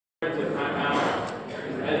words of my mouth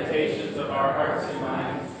and the meditations of our hearts and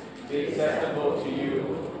minds be acceptable to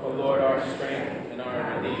you, O Lord, our strength and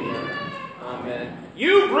our Redeemer. Amen.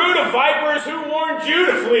 You brood of vipers, who warned you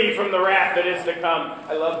to flee from the wrath that is to come.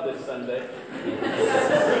 I love this Sunday.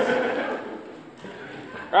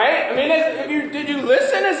 Right? I mean, did you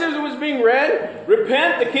listen as it was being read?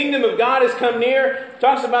 Repent, the kingdom of God has come near.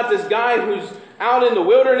 Talks about this guy who's out in the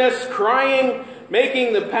wilderness crying,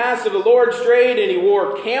 making the paths of the Lord straight, and he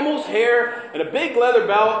wore camel's hair and a big leather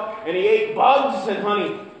belt, and he ate bugs and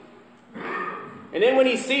honey. And then when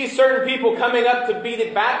he sees certain people coming up to be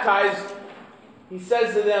baptized, he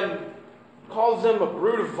says to them, calls them a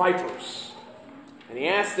brood of vipers. And he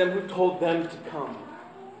asks them who told them to come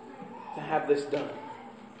to have this done.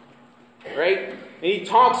 Right? And he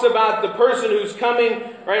talks about the person who's coming,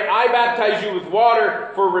 right? I baptize you with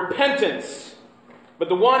water for repentance. But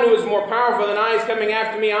the one who is more powerful than I is coming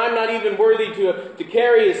after me. I'm not even worthy to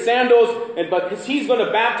carry his sandals, because he's going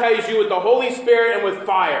to baptize you with the Holy Spirit and with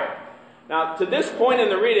fire. Now, to this point in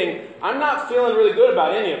the reading, I'm not feeling really good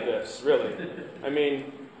about any of this, really. I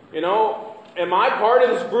mean, am I part of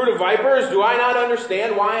this brood of vipers? Do I not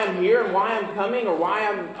understand why I'm here and why I'm coming or why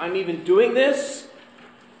I'm even doing this?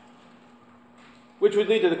 Which would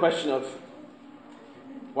lead to the question of,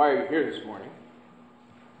 why are you here this morning?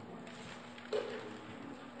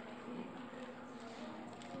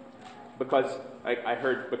 Because I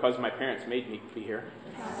heard, because my parents made me be here.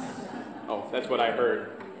 Oh, that's what I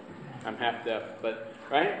heard. I'm half deaf, but,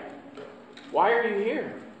 right? Why are you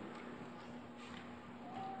here?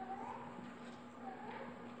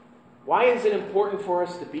 Why is it important for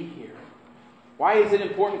us to be here? Why is it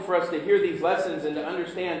important for us to hear these lessons and to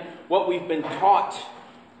understand what we've been taught?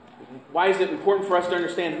 Why is it important for us to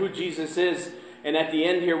understand who Jesus is? And at the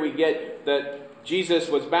end here we get that Jesus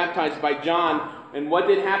was baptized by John. And what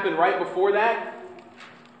did happen right before that?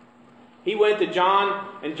 He went to John,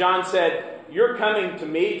 and John said, "You're coming to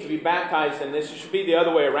me to be baptized, and this should be the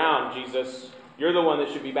other way around, Jesus. You're the one that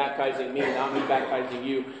should be baptizing me, not me baptizing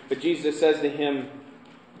you." But Jesus says to him,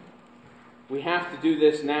 we have to do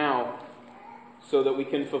this now so that we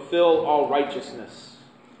can fulfill all righteousness.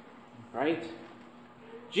 Right?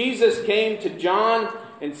 Jesus came to John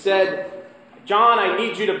and said, "John, I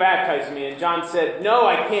need you to baptize me." And John said, "No,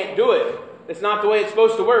 I can't do it. It's not the way it's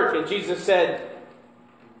supposed to work." And Jesus said,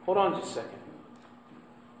 "Hold on just a second.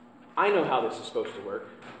 I know how this is supposed to work.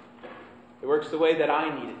 It works the way that I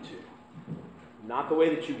need it to, not the way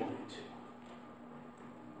that you want it to."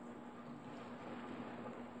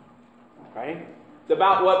 Right? It's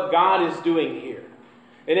about what God is doing here.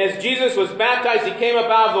 And as Jesus was baptized, he came up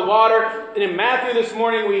out of the water. And in Matthew this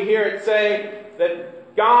morning, we hear it say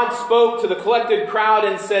that God spoke to the collected crowd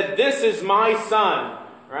and said, "This is my son."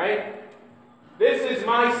 Right? "This is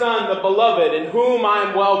my son, the beloved, in whom I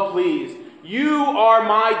am well pleased. You are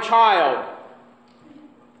my child,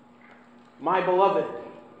 my beloved.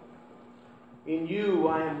 In you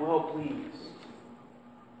I am well pleased."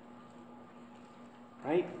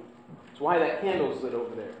 Right? That's why that candle's lit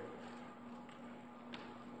over there.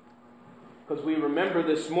 Because we remember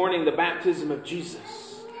this morning the baptism of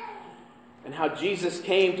Jesus. And how Jesus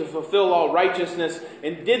came to fulfill all righteousness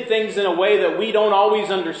and did things in a way that we don't always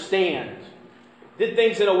understand. Did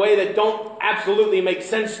things in a way that don't absolutely make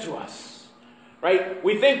sense to us. Right?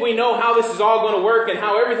 We think we know how this is all going to work and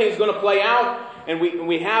how everything's going to play out. And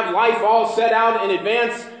we have life all set out in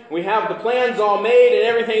advance. We have the plans all made and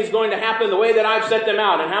everything's going to happen the way that I've set them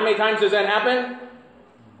out. And how many times does that happen?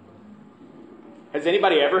 Has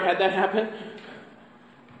anybody ever had that happen?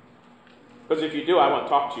 Because if you do, I want to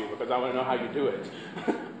talk to you because I want to know how you do it.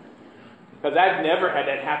 Because I've never had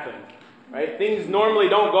that happen. Right? Things normally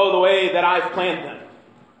don't go the way that I've planned them.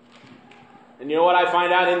 And you know what I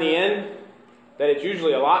find out in the end? That it's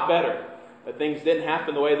usually a lot better that things didn't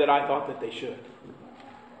happen the way that I thought that they should.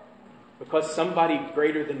 Because somebody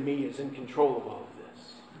greater than me is in control of all of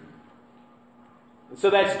this. And so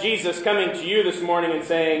that's Jesus coming to you this morning and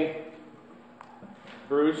saying,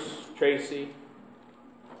 "Bruce, Tracy,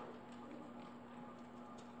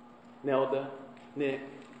 Nelda, Nick,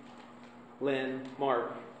 Lynn,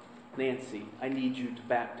 Mark, Nancy, I need you to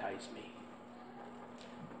baptize me."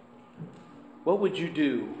 What would you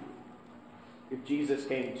do if Jesus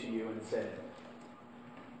came to you and said,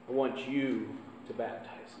 "I want you to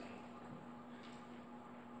baptize me"?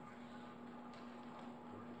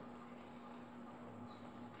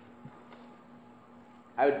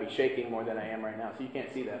 I would be shaking more than I am right now. So you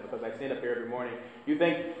can't see that because I stand up here every morning. You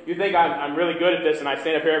think I'm really good at this, and I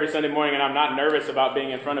stand up here every Sunday morning, and I'm not nervous about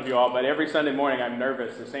being in front of you all. But every Sunday morning, I'm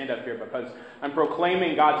nervous to stand up here because I'm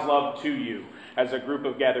proclaiming God's love to you as a group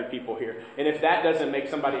of gathered people here. And if that doesn't make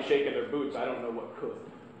somebody shake in their boots, I don't know what could.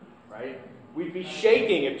 Right? We'd be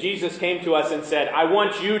shaking if Jesus came to us and said, I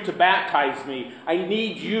want you to baptize me. I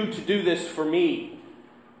need you to do this for me.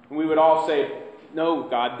 And we would all say, no,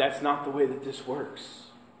 God, that's not the way that this works.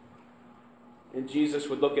 And Jesus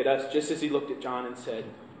would look at us just as he looked at John and said,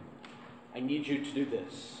 I need you to do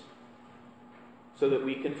this so that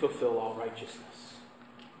we can fulfill all righteousness.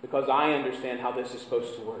 Because I understand how this is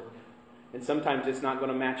supposed to work. And sometimes it's not going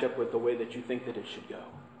to match up with the way that you think that it should go.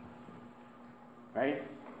 Right?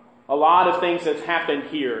 A lot of things have happened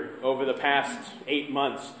here over the past 8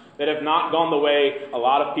 months that have not gone the way a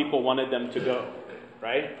lot of people wanted them to go.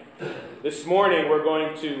 Right? This morning we're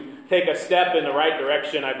going to take a step in the right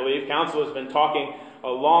direction, I believe. Council has been talking a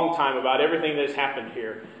long time about everything that has happened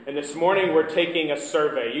here. And this morning we're taking a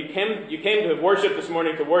survey. You came to worship this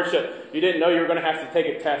morning to worship. You didn't know you were going to have to take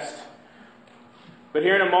a test. But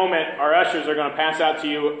here in a moment, our ushers are going to pass out to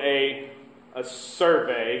you a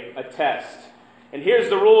survey, a test. And here's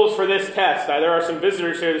the rules for this test. There are some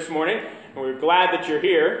visitors here this morning, and we're glad that you're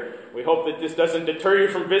here. We hope that this doesn't deter you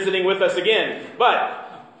from visiting with us again. But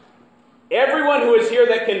everyone who is here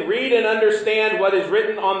that can read and understand what is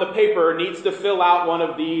written on the paper needs to fill out one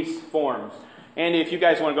of these forms. Andy, if you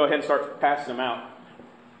guys want to go ahead and start passing them out.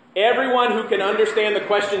 Everyone who can understand the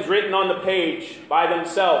questions written on the page by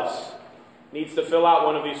themselves needs to fill out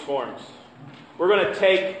one of these forms. We're going to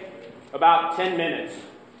take about 10 minutes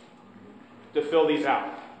to fill these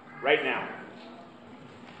out right now.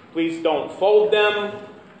 Please don't fold them.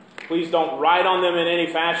 Please don't write on them in any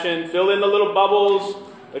fashion. Fill in the little bubbles.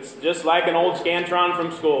 It's just like an old Scantron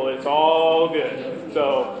from school. It's all good.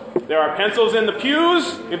 So there are pencils in the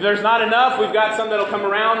pews. If there's not enough, we've got some that'll come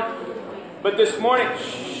around. But this morning,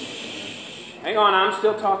 hang on, I'm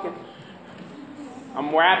still talking.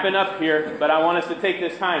 I'm wrapping up here, but I want us to take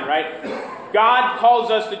this time, right? God calls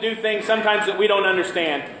us to do things sometimes that we don't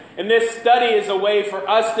understand. And this study is a way for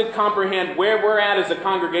us to comprehend where we're at as a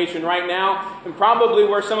congregation right now, and probably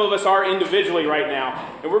where some of us are individually right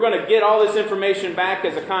now. And we're going to get all this information back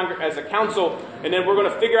as a council, and then we're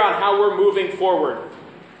going to figure out how we're moving forward.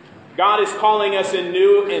 God is calling us in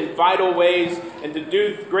new and vital ways and to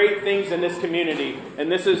do great things in this community.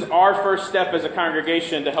 And this is our first step as a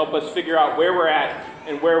congregation to help us figure out where we're at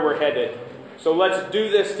and where we're headed. So let's do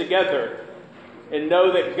this together and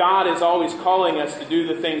know that God is always calling us to do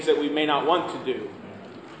the things that we may not want to do.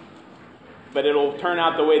 But it'll turn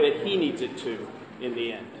out the way that He needs it to in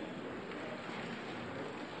the end.